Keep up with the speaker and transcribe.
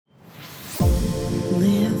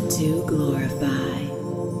to glorify.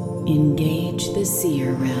 Engage the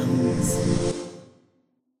seer realms.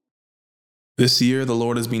 This year, the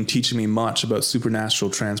Lord has been teaching me much about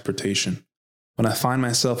supernatural transportation. When I find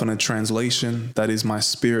myself in a translation, that is my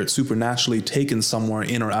spirit supernaturally taken somewhere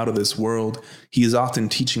in or out of this world, He is often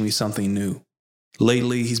teaching me something new.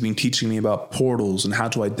 Lately, He's been teaching me about portals and how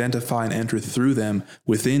to identify and enter through them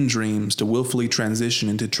within dreams to willfully transition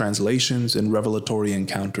into translations and revelatory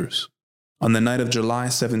encounters. On the night of July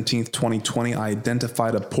 17, 2020, I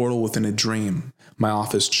identified a portal within a dream, my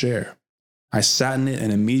office chair. I sat in it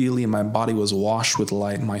and immediately my body was washed with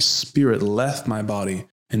light. My spirit left my body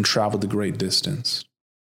and traveled a great distance.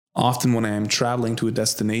 Often when I am traveling to a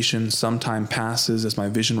destination, some time passes as my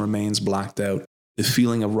vision remains blacked out, the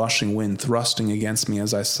feeling of rushing wind thrusting against me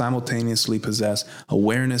as I simultaneously possess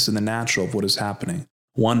awareness in the natural of what is happening,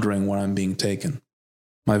 wondering where I'm being taken.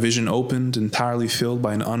 My vision opened, entirely filled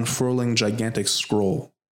by an unfurling gigantic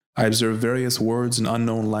scroll. I observed various words in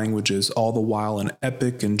unknown languages, all the while an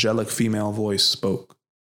epic, angelic female voice spoke.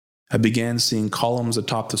 I began seeing columns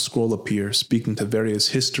atop the scroll appear, speaking to various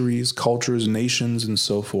histories, cultures, nations, and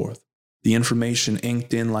so forth. The information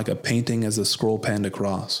inked in like a painting as the scroll panned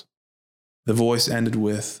across. The voice ended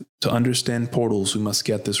with, "To understand portals, we must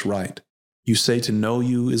get this right. You say to know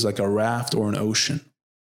you is like a raft or an ocean."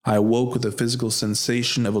 I awoke with a physical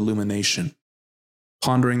sensation of illumination.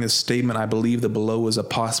 Pondering this statement, I believe the below is a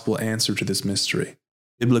possible answer to this mystery.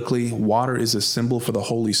 Biblically, water is a symbol for the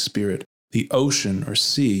Holy Spirit. The ocean, or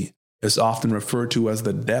sea, is often referred to as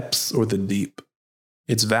the depths or the deep.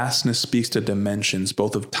 Its vastness speaks to dimensions,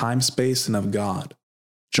 both of time-space and of God.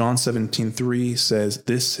 John 17:3 says,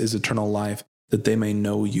 "This is eternal life, that they may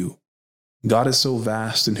know you." God is so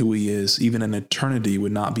vast in who He is, even an eternity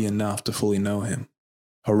would not be enough to fully know Him.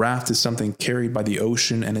 A raft is something carried by the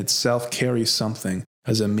ocean and itself carries something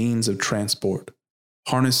as a means of transport.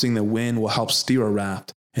 Harnessing the wind will help steer a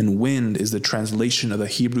raft, and wind is the translation of the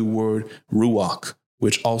Hebrew word ruach,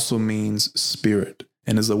 which also means spirit,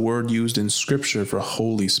 and is the word used in Scripture for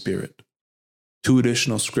Holy Spirit. Two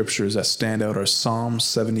additional scriptures that stand out are Psalm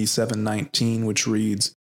 77:19, which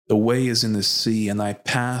reads, "The way is in the sea, and thy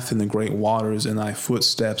path in the great waters, and thy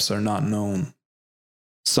footsteps are not known."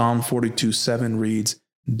 Psalm 42:7 reads,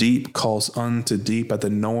 "Deep calls unto deep at the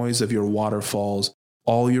noise of your waterfalls.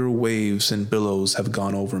 All your waves and billows have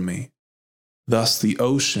gone over me." Thus the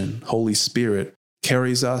ocean, Holy Spirit,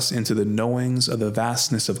 carries us into the knowings of the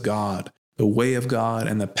vastness of God, the way of God,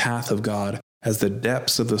 and the path of God, as the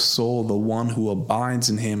depths of the soul, the one who abides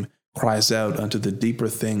in Him, cries out unto the deeper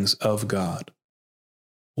things of God.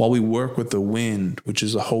 While we work with the wind, which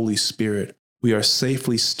is the Holy Spirit, we are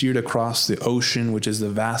safely steered across the ocean, which is the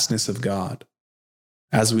vastness of God.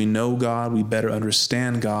 As we know God, we better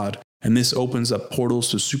understand God, and this opens up portals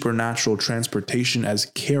to supernatural transportation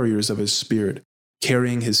as carriers of His Spirit,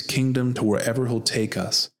 carrying His kingdom to wherever He'll take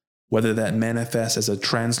us, whether that manifests as a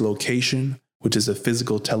translocation, which is a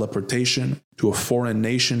physical teleportation, to a foreign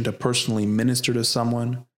nation to personally minister to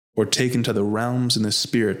someone, or taken to the realms in the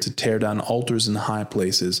Spirit to tear down altars in high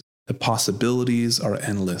places. The possibilities are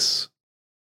endless.